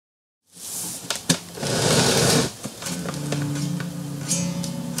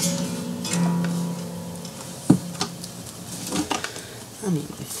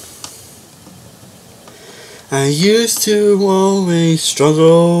I used to always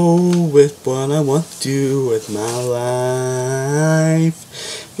struggle with what I want to do with my life.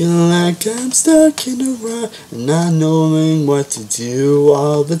 Feeling like I'm stuck in a rut and not knowing what to do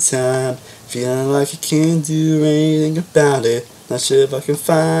all the time. Feeling like I can't do anything about it. Not sure if I can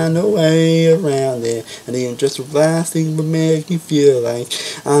find a way around it. And even just the last thing would make me feel like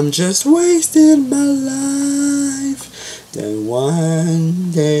I'm just wasting my life. Then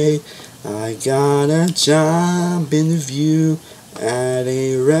one day I got a job interview at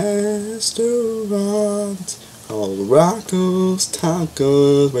a restaurant called Roccos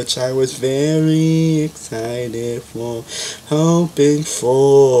Tacos, which I was very excited for, hoping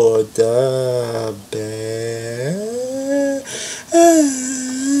for the best.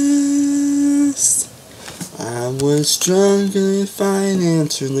 I was struggling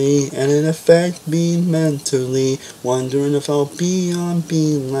financially, and it affected me mentally, wondering if I'll be on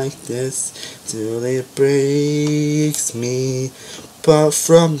being like this till it breaks me. But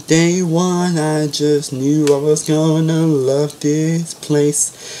from day one, I just knew I was gonna love this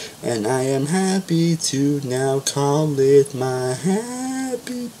place, and I am happy to now call it my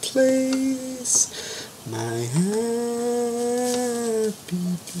happy place. My happy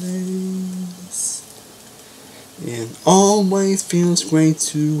place. It always feels great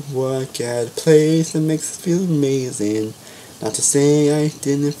to work at a place that makes us feel amazing. Not to say I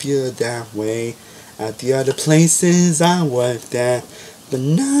didn't feel that way at the other places I worked at, but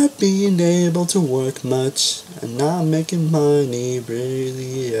not being able to work much and not making money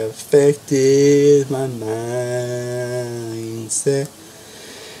really affected my mindset.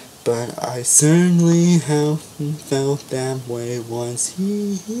 But I certainly haven't felt that way once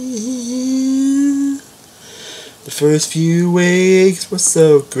here. The first few weeks were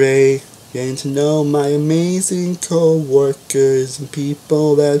so great, getting to know my amazing co-workers and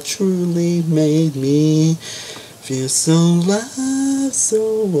people that truly made me feel so loved,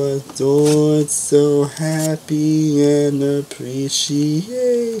 so adored, so happy and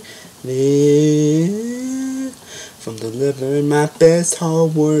appreciated. From delivering my best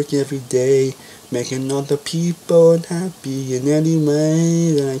hard work every day, making other people happy in any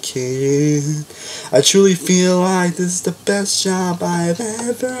way that I can. I truly feel like this is the best job I've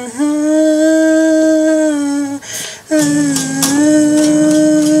ever had.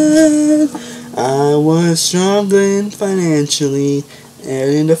 I was struggling financially,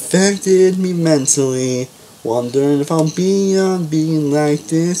 and it affected me mentally, wondering if I'll be on being like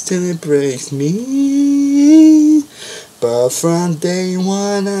this till it breaks me. But from day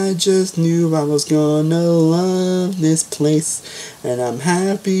one, I just knew I was gonna love this place, and I'm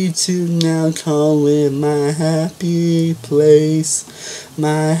happy to now call it my happy place.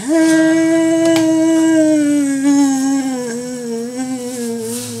 My happy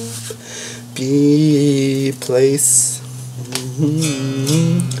place.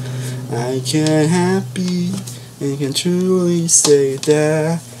 I can happy and can truly say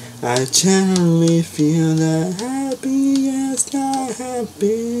that I generally feel the happiest I have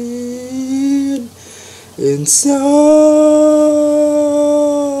been in so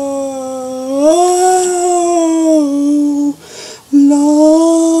long.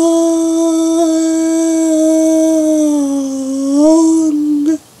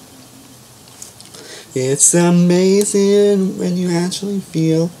 It's amazing when you actually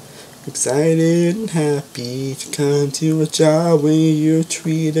feel excited and happy to come to a job where you're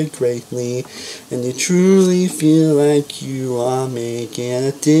treated greatly and you truly feel like you are making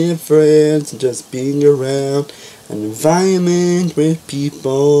a difference, just being around an environment with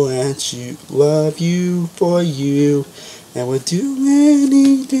people that you love you for you and would do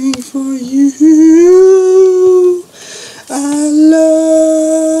anything for you. I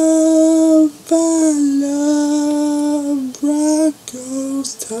love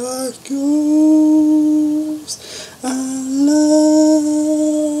Roccos Tacos. I love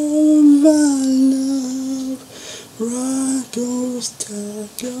Roccos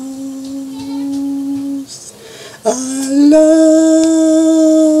Tacos. I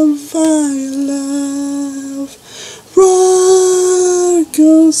love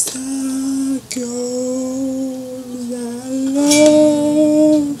Roccos Tacos.